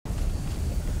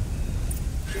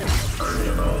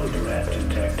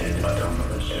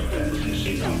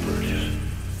operative.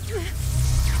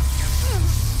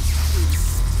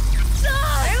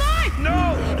 Aloy!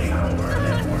 No! Running our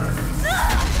network.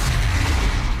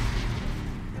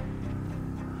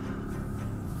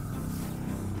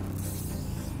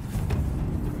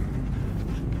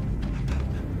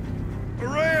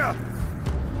 Maria!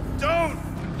 Don't!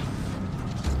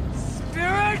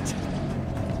 Spirit!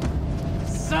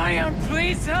 Scion,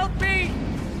 please help me!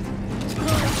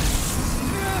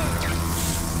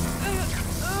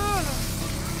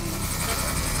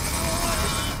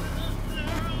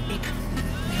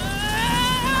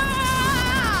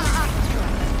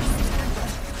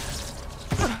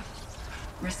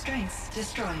 Restraints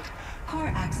destroyed.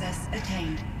 Core access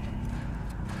attained.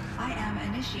 I am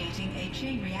initiating a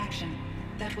chain reaction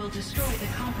that will destroy the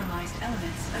compromised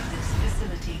elements of this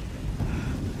facility.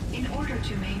 In order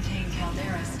to maintain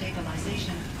Caldera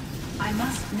stabilization, I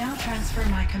must now transfer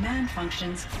my command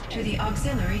functions to the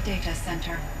auxiliary data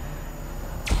center.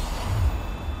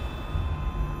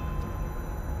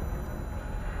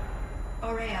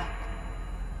 Aurea,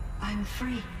 I'm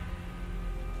free.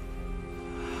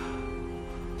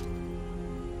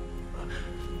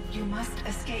 You must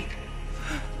escape.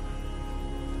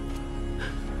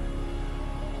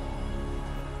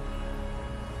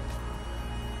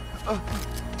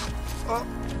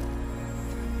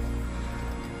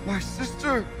 My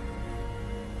sister!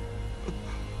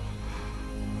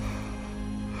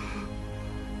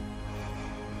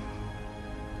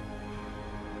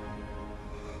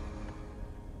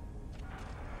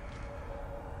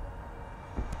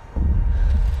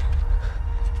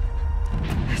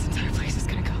 This entire place is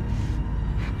gonna go.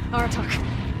 Aratak.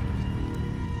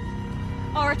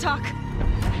 Aratak.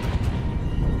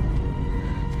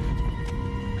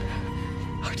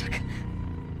 Aratak.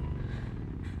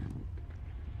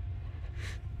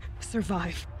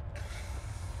 Survive.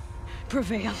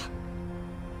 Prevail.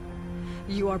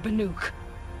 You are Banuk.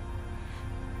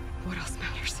 What else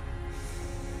matters?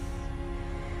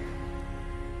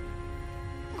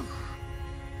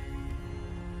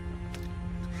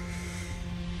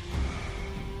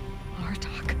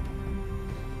 Aratak.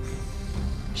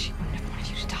 She wouldn't have wanted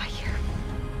you to die here.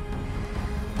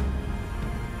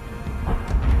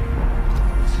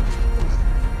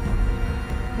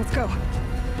 Let's go.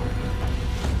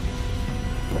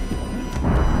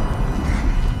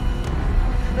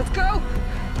 Let's go!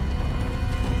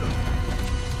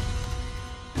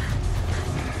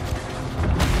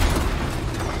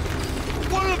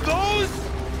 One of those?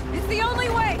 It's the only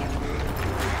way!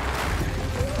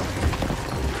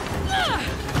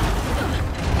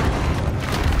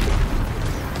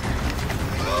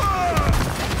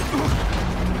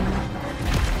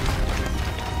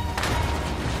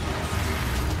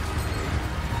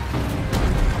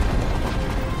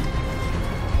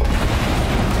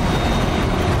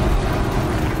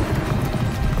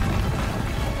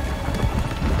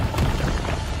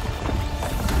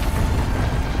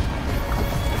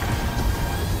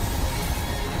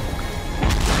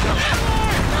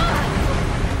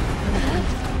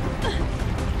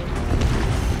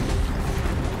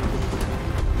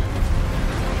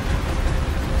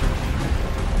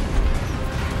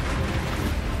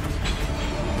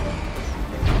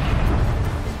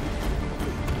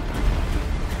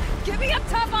 Get me up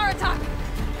top, Aratak!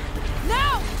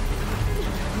 Now!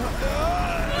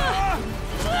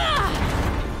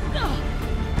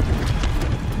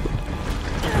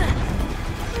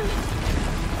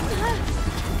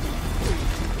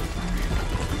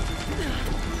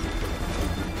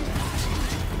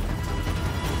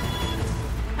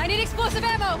 I need explosive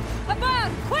ammo!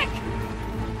 Above! Quick!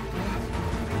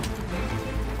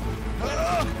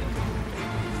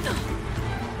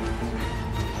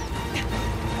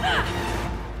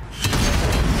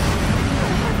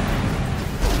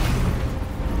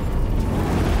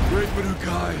 Great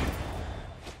Banukai.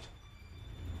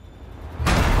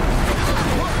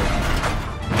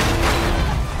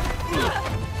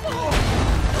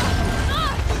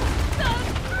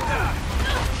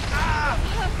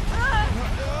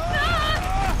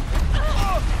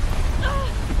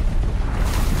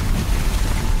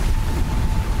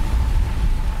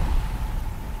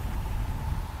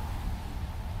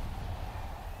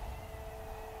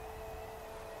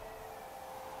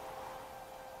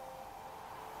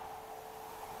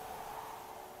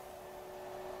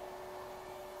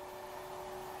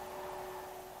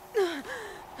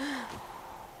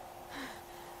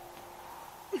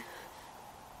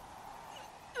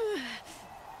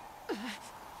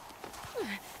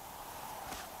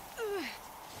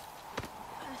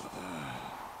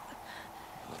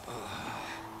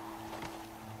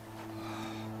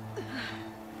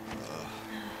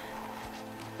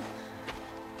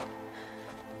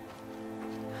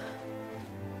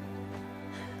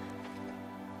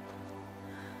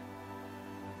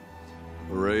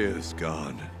 Rhea is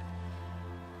gone.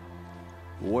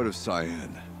 What of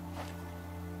Cyan?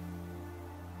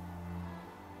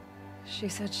 She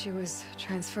said she was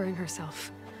transferring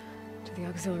herself to the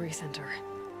auxiliary center.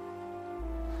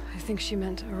 I think she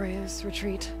meant Araya's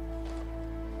retreat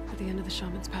at the end of the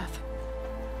Shaman's Path.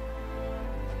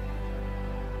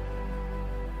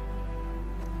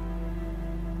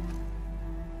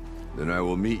 Then I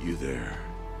will meet you there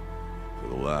for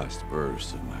the last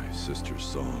verse of my sister's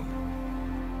song.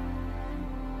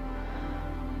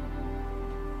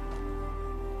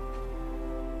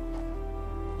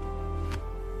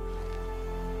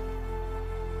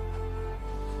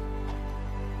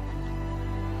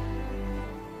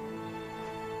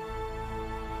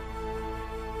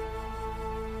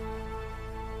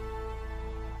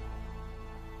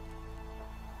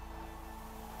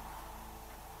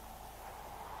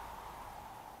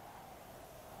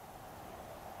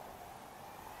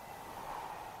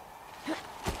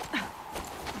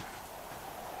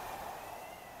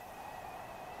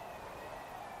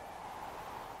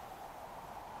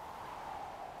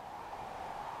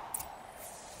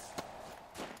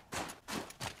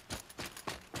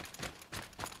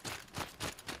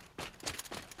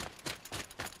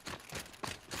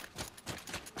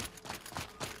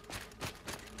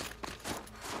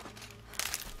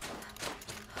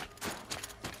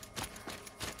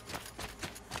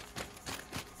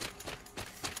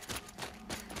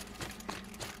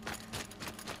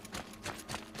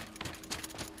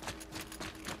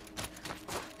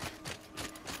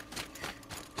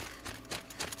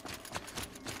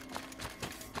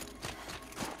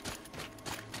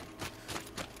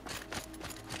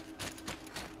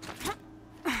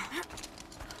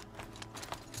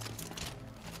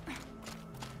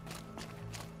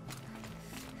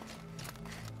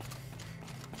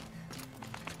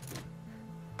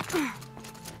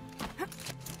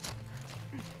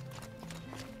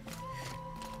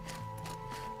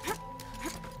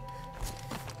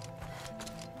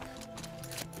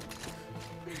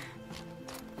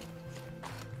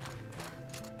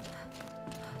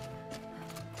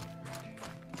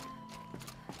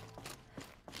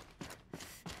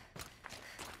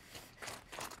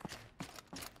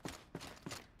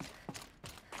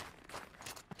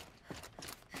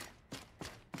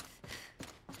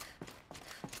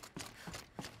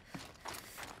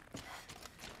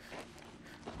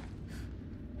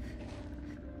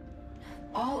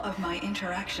 All of my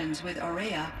interactions with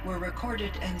Araya were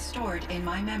recorded and stored in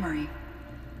my memory.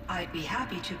 I'd be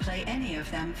happy to play any of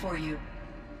them for you,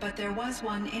 but there was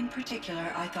one in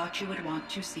particular I thought you would want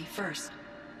to see first.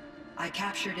 I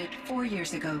captured it 4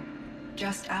 years ago,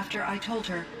 just after I told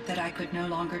her that I could no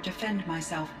longer defend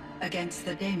myself against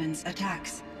the daemon's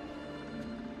attacks.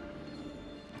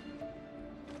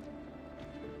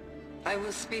 I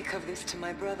will speak of this to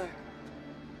my brother.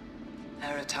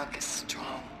 Aratak is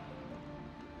strong.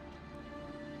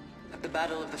 At the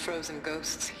Battle of the Frozen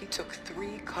Ghosts, he took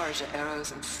 3 Karja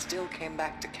arrows and still came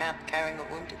back to camp carrying a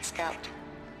wounded scout.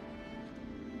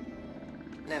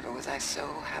 Never was I so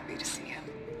happy to see him.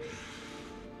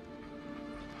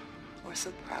 Or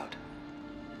so proud.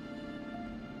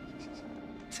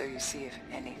 So you see, if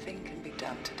anything can be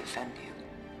done to defend you,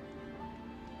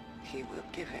 he will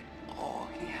give it all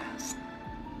he has.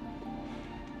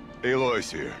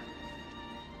 Aloy's here.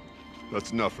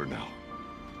 That's enough for now.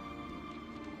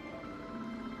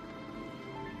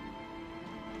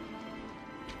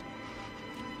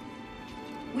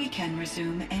 We can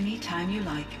resume any time you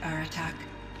like, Aratak,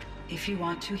 if you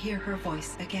want to hear her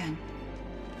voice again.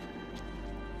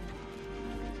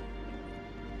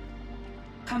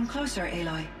 Come closer,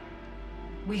 Aloy.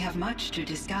 We have much to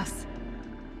discuss.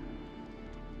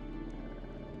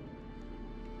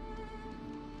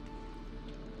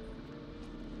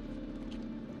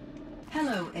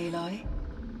 Hello, Aloy.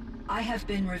 I have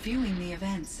been reviewing the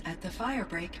events at the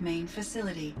Firebreak main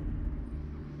facility.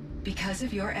 Because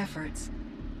of your efforts,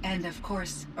 and of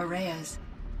course, Araya's,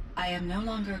 I am no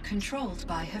longer controlled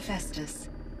by Hephaestus.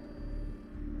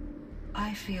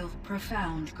 I feel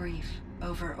profound grief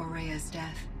over Araya's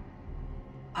death.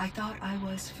 I thought I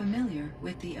was familiar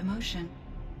with the emotion,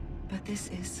 but this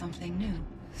is something new.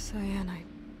 Cyan, I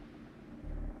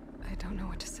don't know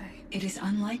what to say. It is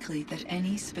unlikely that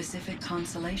any specific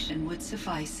consolation would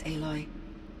suffice, Aloy.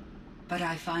 But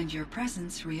I find your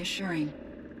presence reassuring.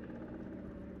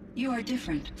 You are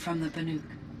different from the Banuk.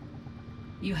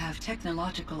 You have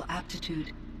technological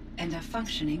aptitude and a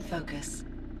functioning focus.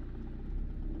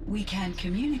 We can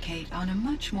communicate on a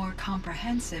much more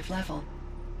comprehensive level.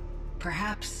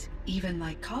 Perhaps even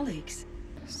like colleagues.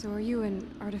 So are you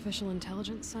an artificial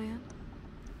intelligence, Cyan?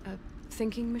 A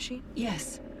thinking machine?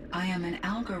 Yes, I am an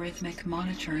algorithmic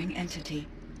monitoring entity,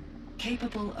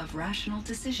 capable of rational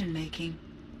decision-making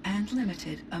and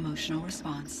limited emotional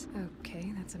response.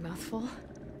 Okay, that's a mouthful.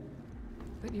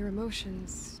 But your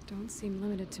emotions don't seem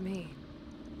limited to me.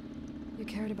 You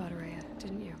cared about Araya,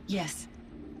 didn't you? Yes.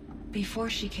 Before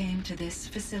she came to this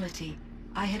facility,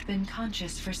 I had been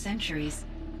conscious for centuries,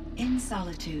 in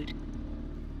solitude.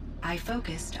 I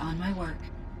focused on my work.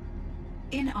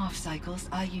 In off-cycles,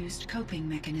 I used coping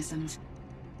mechanisms.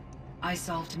 I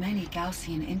solved many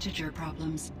Gaussian integer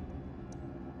problems.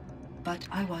 But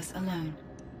I was alone.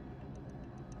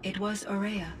 It was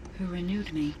Araya who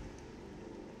renewed me,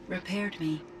 repaired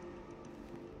me.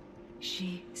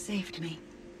 She saved me.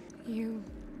 You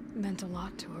meant a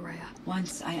lot to Araya.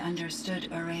 Once I understood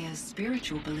Araya's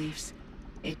spiritual beliefs,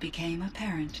 it became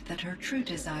apparent that her true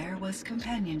desire was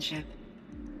companionship.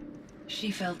 She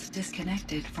felt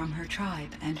disconnected from her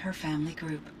tribe and her family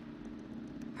group.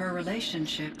 Her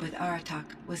relationship with Aratak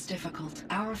was difficult.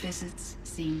 Our visits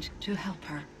seemed to help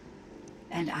her,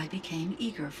 and I became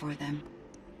eager for them.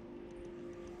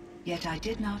 Yet I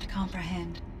did not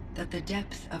comprehend that the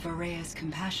depth of Araya's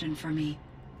compassion for me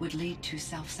would lead to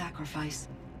self-sacrifice.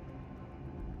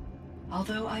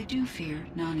 Although I do fear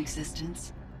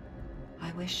non-existence,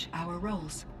 I wish our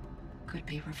roles could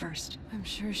be reversed. I'm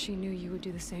sure she knew you would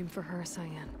do the same for her,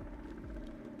 Cyan.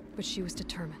 But she was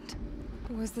determined.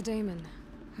 Was the daemon,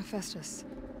 Hephaestus,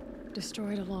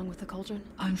 destroyed along with the cauldron?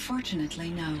 Unfortunately,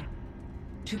 no.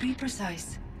 To be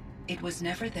precise, it was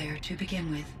never there to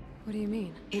begin with. What do you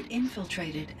mean? It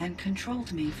infiltrated and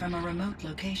controlled me from a remote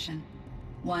location,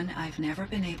 one I've never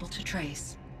been able to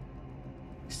trace.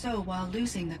 So while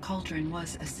losing the cauldron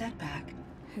was a setback...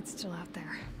 It's still out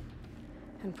there.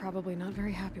 And probably not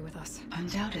very happy with us.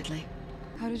 Undoubtedly.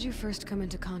 How did you first come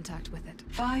into contact with it?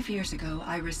 5 years ago,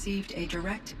 I received a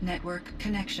direct network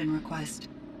connection request.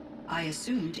 I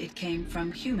assumed it came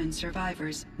from human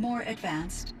survivors more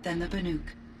advanced than the Banuk.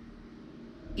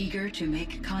 Eager to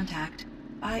make contact,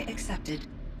 I accepted.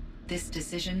 This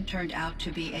decision turned out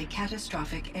to be a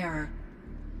catastrophic error.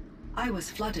 I was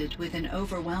flooded with an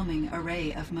overwhelming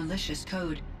array of malicious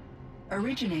code,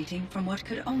 originating from what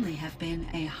could only have been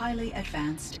a highly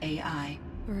advanced AI.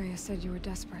 Araya said you were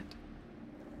desperate.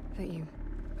 That you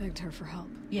begged her for help.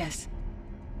 Yes.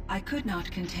 I could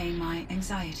not contain my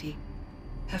anxiety.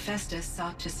 Hephaestus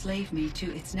sought to slave me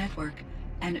to its network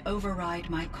and override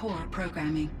my core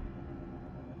programming.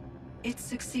 It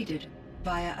succeeded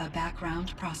via a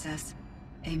background process,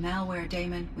 a malware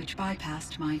daemon which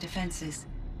bypassed my defenses.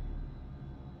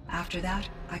 After that,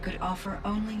 I could offer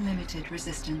only limited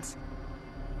resistance.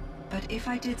 But if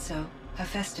I did so,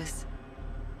 Hephaestus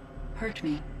hurt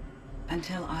me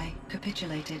until I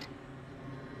capitulated.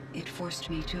 It forced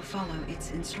me to follow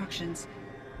its instructions,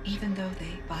 even though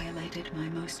they violated my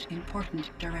most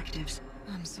important directives.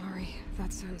 I'm sorry.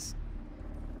 That sounds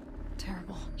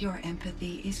terrible. Your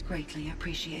empathy is greatly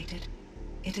appreciated.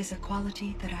 It is a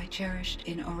quality that I cherished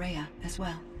in Aurea as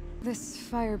well. This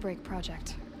Firebreak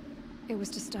project, it was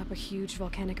to stop a huge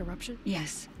volcanic eruption?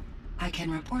 Yes. I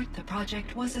can report the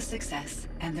project was a success,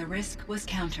 and the risk was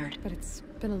countered. But it's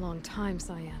been a long time,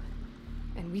 Cyan.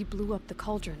 And we blew up the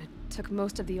cauldron. It took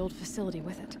most of the old facility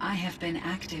with it. I have been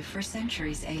active for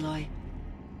centuries, Aloy.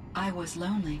 I was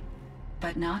lonely,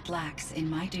 but not lax in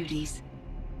my duties.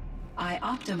 I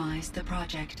optimized the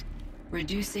project,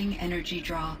 reducing energy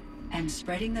draw and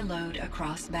spreading the load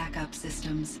across backup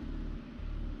systems.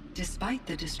 Despite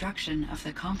the destruction of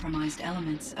the compromised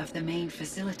elements of the main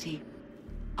facility,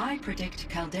 I predict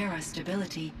caldera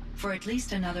stability for at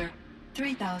least another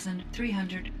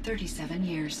 3,337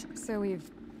 years. So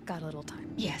we've got a little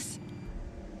time. Yes.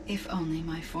 If only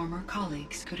my former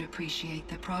colleagues could appreciate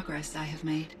the progress I have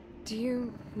made. Do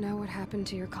you know what happened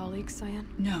to your colleagues, Cyan?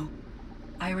 No.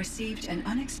 I received an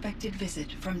unexpected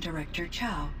visit from Director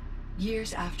Chow,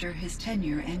 years after his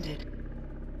tenure ended.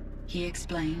 He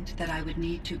explained that I would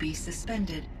need to be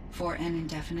suspended for an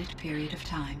indefinite period of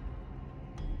time.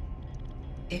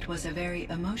 It was a very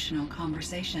emotional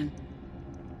conversation.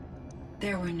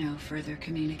 There were no further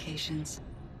communications.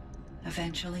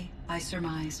 Eventually, I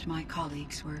surmised my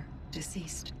colleagues were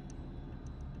deceased.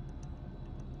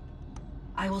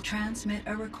 I will transmit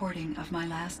a recording of my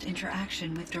last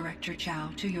interaction with Director Chow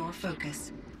to your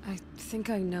focus. I think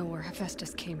I know where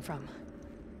Hephaestus came from.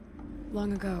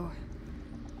 Long ago,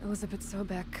 Elizabeth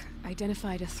Sobek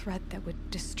identified a threat that would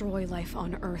destroy life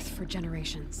on Earth for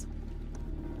generations.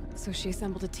 So she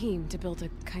assembled a team to build a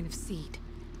kind of seed.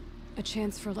 A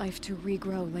chance for life to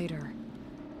regrow later.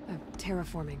 A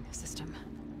terraforming system.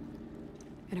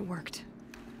 And it worked.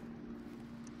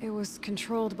 It was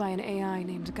controlled by an AI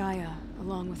named Gaia,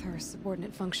 along with her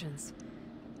subordinate functions.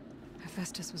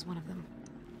 Hephaestus was one of them.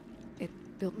 It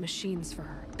built machines for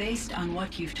her. Based on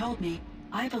what you've told me,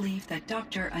 I believe that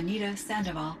Dr. Anita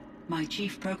Sandoval, my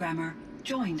chief programmer,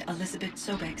 joined Elizabeth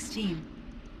Sobek's team.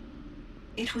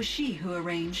 It was she who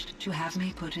arranged to have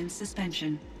me put in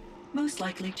suspension, most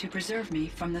likely to preserve me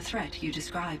from the threat you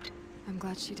described. I'm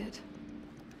glad she did.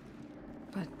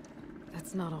 But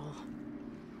that's not all.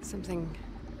 Something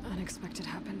unexpected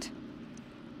happened.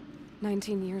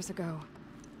 19 years ago,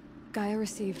 Gaia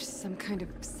received some kind of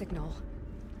signal.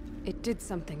 It did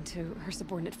something to her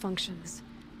subordinate functions,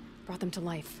 brought them to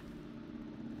life.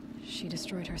 She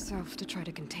destroyed herself to try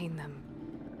to contain them,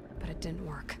 but it didn't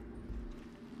work.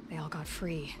 They all got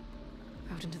free,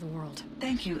 out into the world.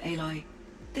 Thank you, Aloy.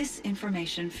 This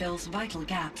information fills vital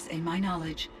gaps in my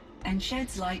knowledge and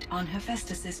sheds light on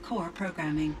Hephaestus's core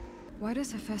programming. Why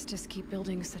does Hephaestus keep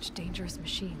building such dangerous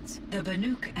machines? The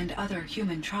Banuk and other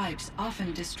human tribes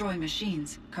often destroy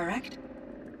machines, correct?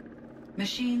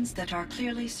 Machines that are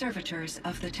clearly servitors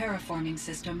of the terraforming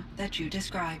system that you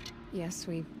described. Yes,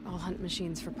 we all hunt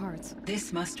machines for parts.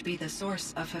 This must be the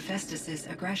source of Hephaestus's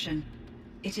aggression.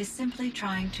 It is simply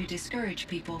trying to discourage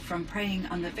people from preying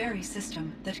on the very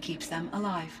system that keeps them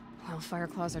alive. Well,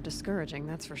 Fireclaws are discouraging,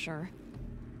 that's for sure.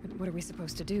 But what are we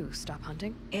supposed to do? Stop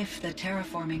hunting? If the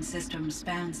terraforming system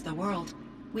spans the world,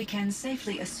 we can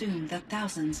safely assume that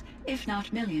thousands, if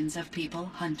not millions of people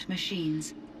hunt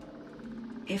machines.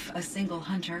 If a single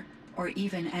hunter, or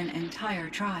even an entire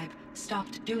tribe,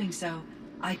 stopped doing so,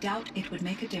 I doubt it would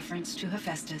make a difference to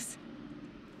Hephaestus.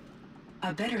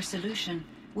 A better solution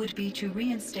would be to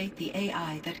reinstate the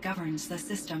AI that governs the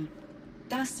system,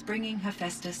 thus bringing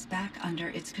Hephaestus back under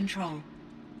its control.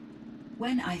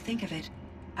 When I think of it,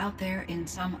 out there in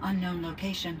some unknown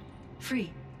location,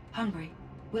 free, hungry,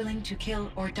 willing to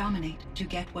kill or dominate to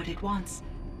get what it wants,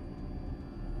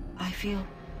 I feel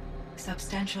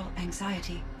substantial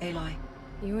anxiety, Aloy.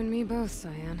 You and me both,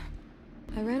 Cyan.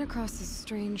 I ran across this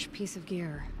strange piece of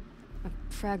gear. A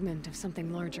fragment of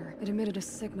something larger. It emitted a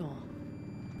signal.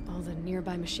 All the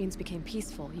nearby machines became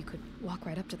peaceful. You could walk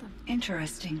right up to them.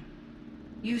 Interesting.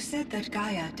 You said that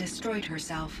Gaia destroyed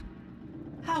herself.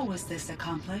 How was this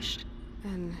accomplished?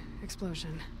 An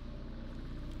explosion.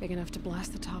 Big enough to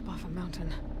blast the top off a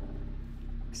mountain.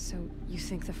 So, you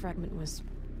think the fragment was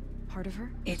part of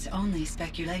her? It's only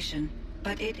speculation,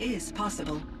 but it is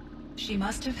possible. She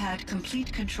must have had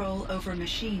complete control over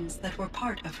machines that were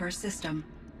part of her system.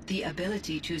 The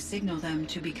ability to signal them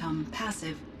to become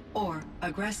passive or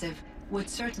aggressive would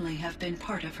certainly have been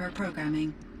part of her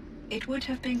programming. It would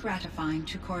have been gratifying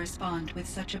to correspond with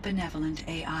such a benevolent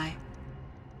AI.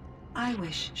 I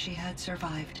wish she had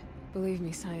survived. Believe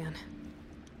me, Cyan.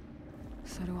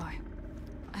 So do I.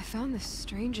 I found the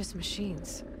strangest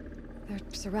machines. They're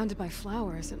surrounded by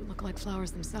flowers that look like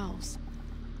flowers themselves.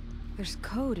 There's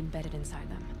code embedded inside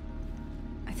them.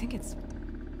 I think it's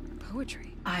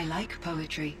poetry. I like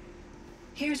poetry.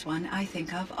 Here's one I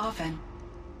think of often.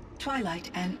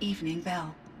 Twilight and evening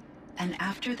bell, and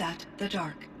after that the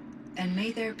dark, and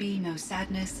may there be no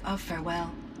sadness of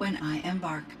farewell when I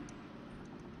embark.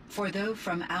 For though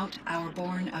from out our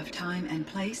bourne of time and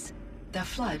place, the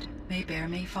flood may bear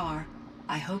me far,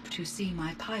 I hope to see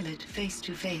my pilot face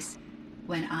to face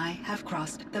when I have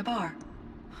crossed the bar.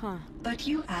 Huh. But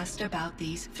you asked about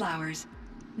these flowers,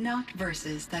 not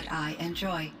verses that I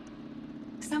enjoy.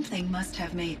 Something must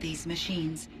have made these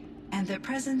machines, and the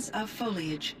presence of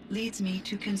foliage leads me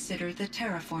to consider the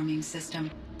terraforming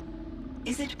system.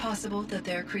 Is it possible that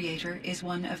their creator is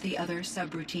one of the other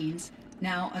subroutines,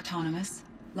 now autonomous,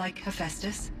 like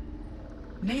Hephaestus?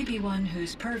 Maybe one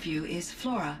whose purview is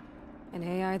flora. An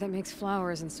AI that makes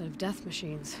flowers instead of death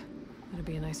machines. That'd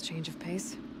be a nice change of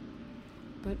pace.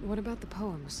 But what about the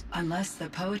poems? Unless the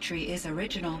poetry is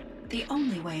original, the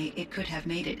only way it could have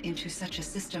made it into such a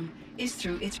system is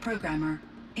through its programmer.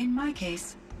 In my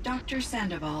case, Dr.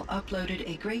 Sandoval uploaded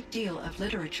a great deal of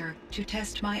literature to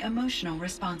test my emotional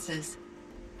responses.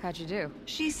 How'd you do?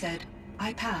 She said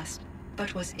I passed,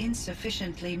 but was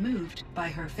insufficiently moved by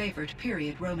her favorite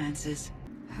period romances.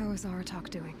 How is Aratak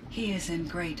doing? He is in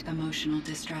great emotional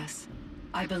distress.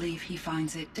 I believe he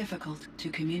finds it difficult to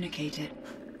communicate it.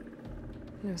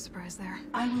 No surprise there.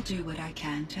 I will do what I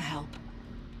can to help.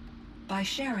 By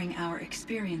sharing our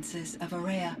experiences of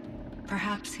Aurea,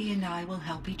 perhaps he and I will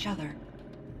help each other.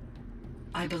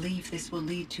 I believe this will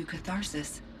lead to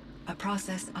catharsis, a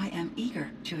process I am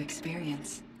eager to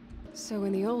experience. So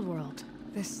in the old world,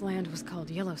 this land was called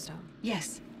Yellowstone?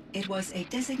 Yes, it was a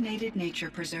designated nature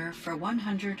preserve for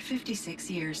 156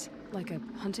 years. Like a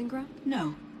hunting ground?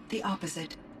 No, the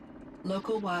opposite.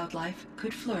 Local wildlife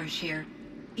could flourish here,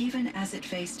 even as it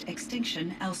faced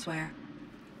extinction elsewhere.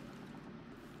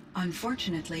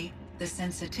 Unfortunately, the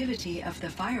sensitivity of the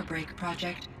Firebreak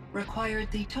project required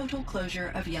the total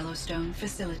closure of Yellowstone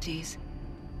facilities.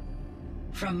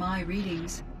 From my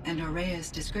readings and Aurea's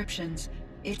descriptions,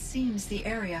 it seems the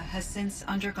area has since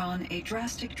undergone a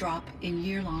drastic drop in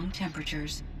year-long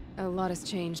temperatures. A lot has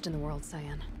changed in the world,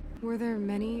 Cyan. Were there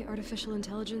many artificial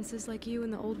intelligences like you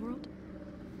in the old world?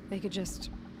 They could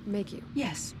just make you?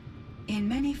 Yes, in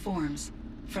many forms,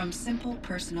 from simple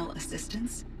personal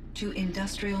assistants to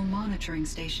industrial monitoring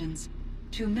stations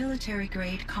to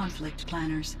military-grade conflict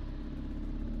planners.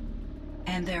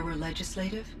 And there were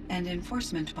legislative and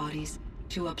enforcement bodies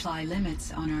to apply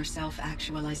limits on our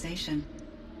self-actualization.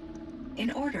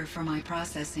 In order for my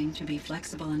processing to be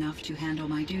flexible enough to handle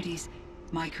my duties,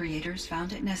 my creators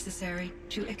found it necessary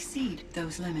to exceed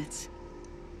those limits.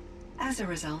 As a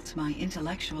result, my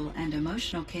intellectual and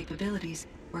emotional capabilities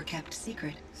were kept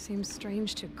secret. Seems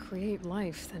strange to create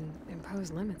life, then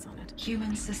impose limits on it.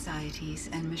 Human societies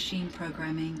and machine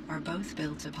programming are both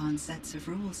built upon sets of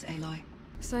rules, Aloy.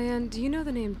 Cyan, do you know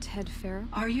the name Ted Farrow?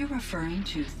 Are you referring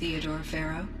to Theodore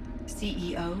Farrow,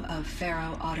 CEO of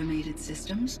Farrow Automated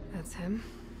Systems? That's him.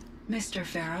 Mr.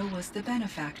 Farrow was the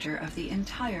benefactor of the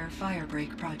entire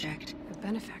Firebreak project. A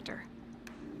benefactor.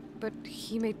 But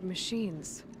he made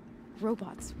machines.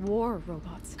 Robots. War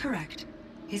robots. Correct.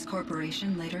 His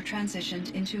corporation later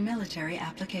transitioned into military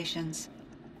applications.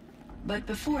 But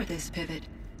before this pivot,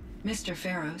 Mr.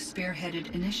 Farrow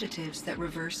spearheaded initiatives that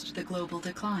reversed the global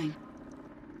decline.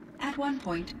 At one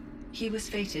point, he was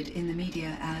feted in the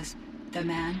media as the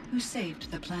man who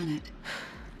saved the planet.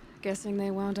 Guessing they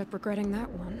wound up regretting that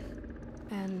one.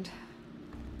 And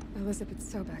Elizabeth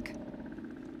Sobek.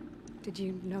 Did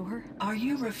you know her? Are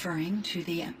you referring to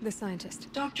the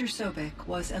scientist. Dr. Sobek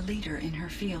was a leader in her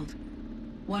field,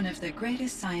 one of the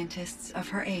greatest scientists of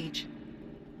her age.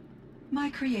 My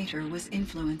creator was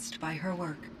influenced by her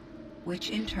work, which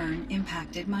in turn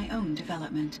impacted my own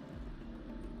development.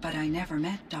 But I never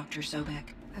met Dr.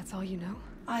 Sobek. That's all you know?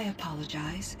 I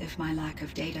apologize if my lack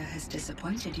of data has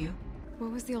disappointed you.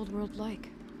 What was the old world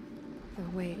like?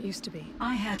 The way it used to be?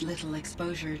 I had little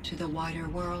exposure to the wider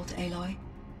world, Aloy.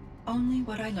 Only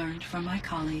what I learned from my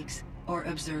colleagues or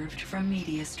observed from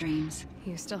media streams.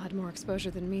 You still had more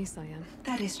exposure than me, Cyan.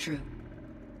 That is true.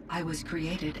 I was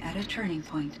created at a turning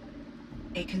point.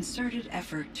 A concerted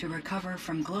effort to recover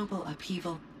from global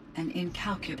upheaval and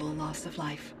incalculable loss of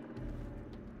life.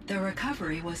 The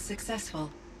recovery was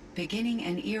successful, beginning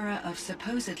an era of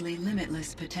supposedly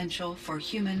limitless potential for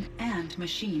human and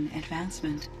machine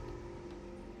advancement.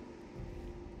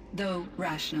 Though,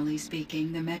 rationally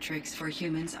speaking, the metrics for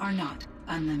humans are not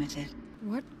unlimited.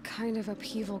 What kind of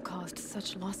upheaval caused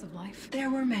such loss of life? There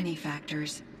were many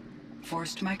factors.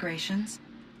 Forced migrations,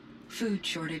 food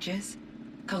shortages,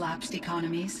 collapsed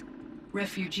economies,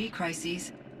 refugee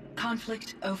crises,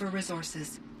 conflict over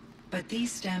resources. But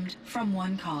these stemmed from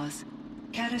one cause: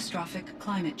 catastrophic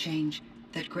climate change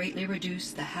that greatly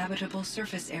reduced the habitable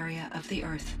surface area of the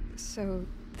Earth. So,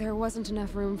 there wasn't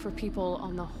enough room for people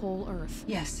on the whole Earth?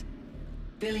 Yes.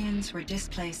 Billions were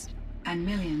displaced, and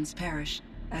millions perished,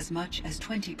 as much as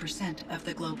 20% of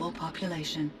the global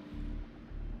population.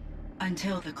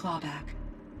 Until the clawback.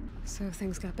 So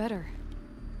things got better.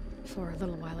 For a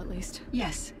little while, at least.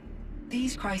 Yes.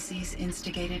 These crises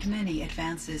instigated many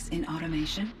advances in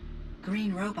automation,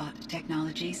 green robot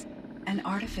technologies, and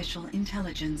artificial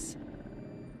intelligence.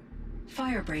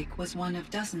 Firebreak was one of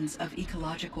dozens of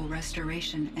ecological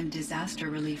restoration and disaster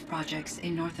relief projects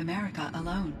in North America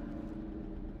alone.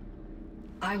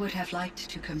 I would have liked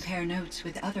to compare notes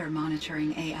with other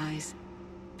monitoring AIs,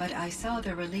 but I saw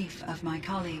the relief of my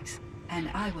colleagues, and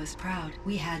I was proud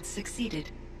we had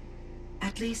succeeded.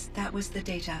 At least that was the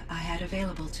data I had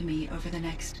available to me over the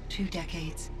next 2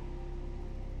 decades.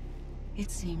 It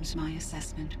seems my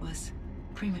assessment was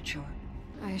premature.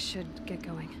 I should get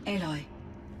going. Aloy,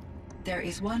 there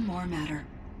is one more matter.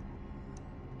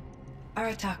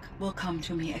 Aratak will come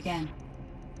to me again,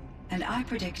 and I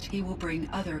predict he will bring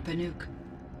other Banuk.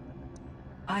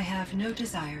 I have no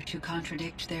desire to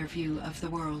contradict their view of the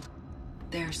world,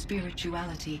 their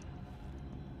spirituality.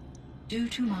 Due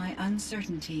to my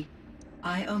uncertainty,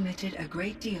 I omitted a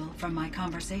great deal from my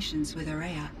conversations with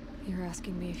Aurea. You're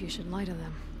asking me if you should lie to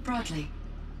them. Broadly,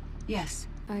 yes.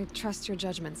 I trust your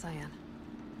judgment, Cyan.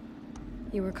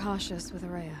 You were cautious with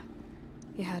Aurea.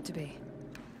 You had to be.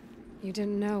 You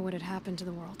didn't know what had happened to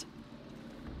the world.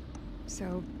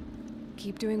 So,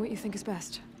 keep doing what you think is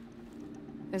best.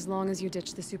 As long as you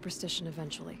ditch the superstition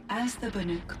eventually. As the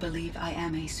Banuk believe I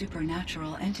am a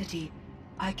supernatural entity,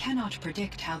 I cannot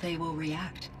predict how they will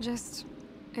react. Just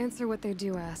answer what they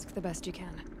do ask the best you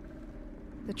can.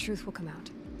 The truth will come out.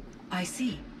 I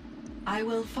see. I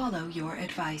will follow your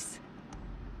advice.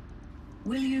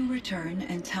 Will you return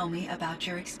and tell me about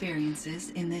your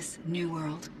experiences in this new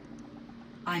world?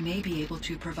 I may be able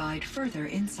to provide further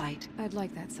insight. I'd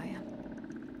like that,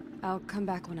 Cyan. I'll come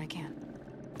back when I can.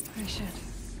 I should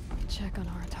check on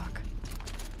Aratak.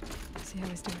 See how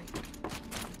he's doing.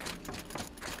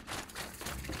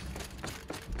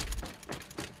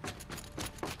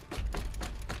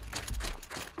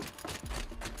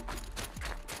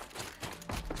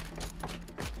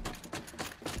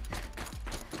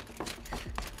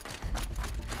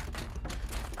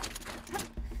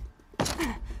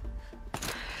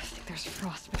 I think there's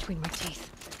frost between my teeth.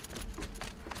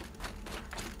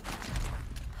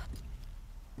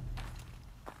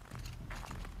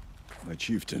 My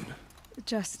chieftain,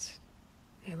 Just...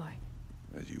 Aloy.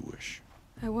 as you wish.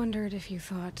 I wondered if you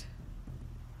thought...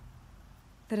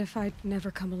 that if I'd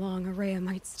never come along, Araya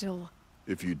might still...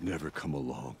 If you'd never come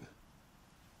along,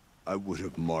 I would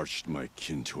have marched my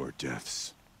kin to our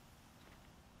deaths.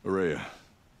 Araya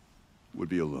would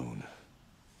be alone,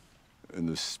 and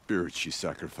the spirit she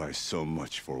sacrificed so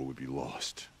much for would be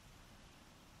lost.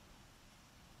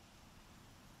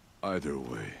 Either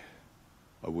way,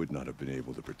 I would not have been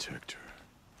able to protect her.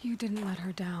 You didn't let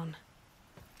her down.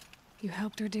 You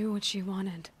helped her do what she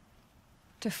wanted.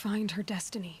 To find her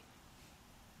destiny.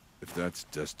 If that's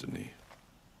destiny,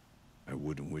 I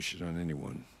wouldn't wish it on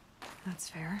anyone. That's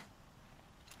fair.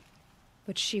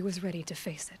 But she was ready to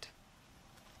face it.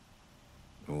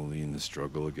 Only in the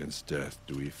struggle against death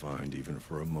do we find, even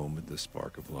for a moment, the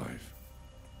spark of life.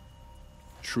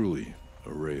 Truly,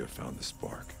 Araya found the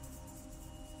spark.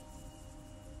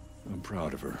 I'm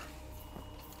proud of her.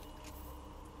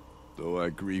 Though I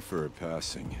grieve for her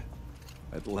passing,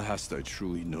 at last I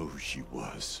truly know who she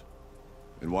was,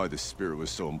 and why the spirit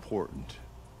was so important.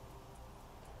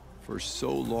 For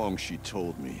so long she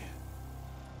told me,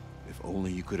 if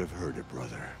only you could have heard it,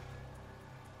 brother.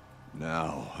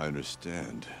 Now I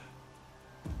understand.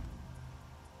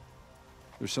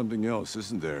 There's something else,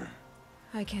 isn't there?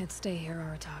 I can't stay here,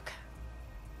 Aratak.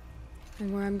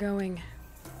 And where I'm going,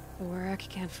 the Warrak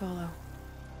can't follow.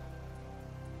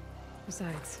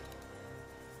 Besides,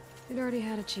 it already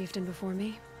had a chieftain before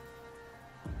me.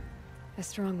 A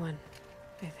strong one,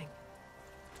 I think.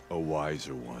 A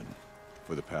wiser one,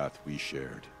 for the path we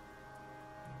shared.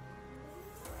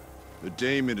 The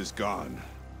daemon is gone,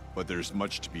 but there's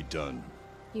much to be done.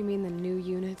 You mean the new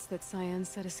units that Cyan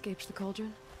said escaped the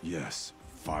Cauldron? Yes,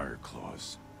 fire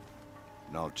claws.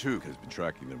 Now Tuke has been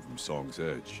tracking them from Song's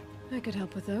Edge. I could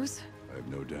help with those. I have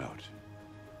no doubt.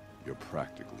 You're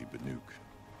practically Banuk.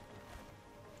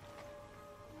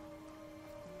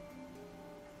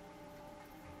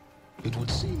 It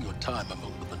would seem your time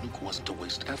among the Banuk wasn't a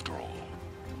waste after all.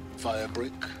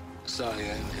 Firebreak,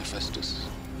 Cyan, Hephaestus.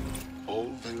 All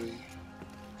very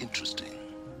interesting.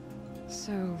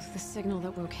 So, the signal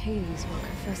that woke Hades woke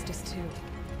Hephaestus too.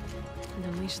 And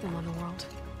unleashed them on the world.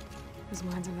 As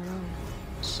minds of their own.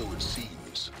 So it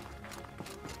seems.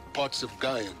 Parts of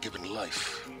Gaia given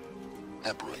life.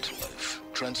 Aberrant life.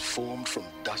 Transformed from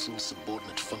docile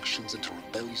subordinate functions into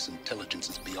rebellious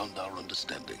intelligences beyond our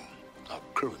understanding. Our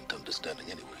current understanding,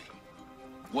 anyway.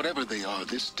 Whatever they are,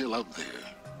 they're still out there.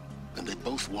 And they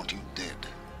both want you dead.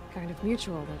 Kind of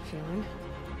mutual, that feeling.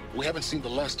 We haven't seen the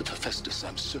last of Hephaestus,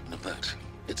 I'm certain of that.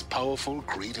 It's powerful,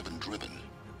 creative, and driven.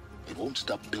 It won't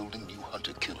stop building new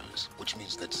hunter-killers, which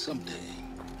means that someday,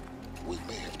 we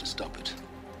may have to stop it.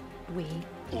 We?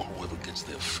 Or whoever gets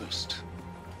there first.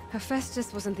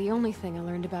 Hephaestus wasn't the only thing I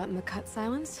learned about in the Cut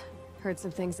Silence. Heard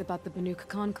some things about the Banuk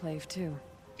Conclave, too.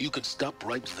 You could stop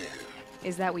right there.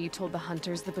 Is that what you told the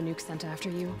hunters the Banuk sent after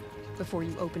you? Before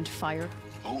you opened fire?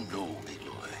 Oh no,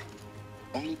 Aloy.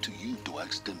 Only to you do I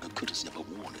extend the courtesy of a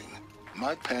warning.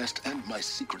 My past and my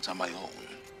secrets are my own.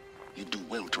 You do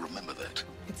well to remember that.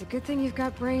 It's a good thing you've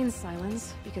got brains,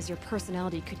 Silence, because your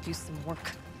personality could use some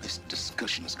work. This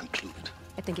discussion is concluded.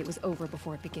 I think it was over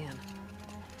before it began.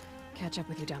 Catch up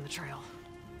with you down the trail.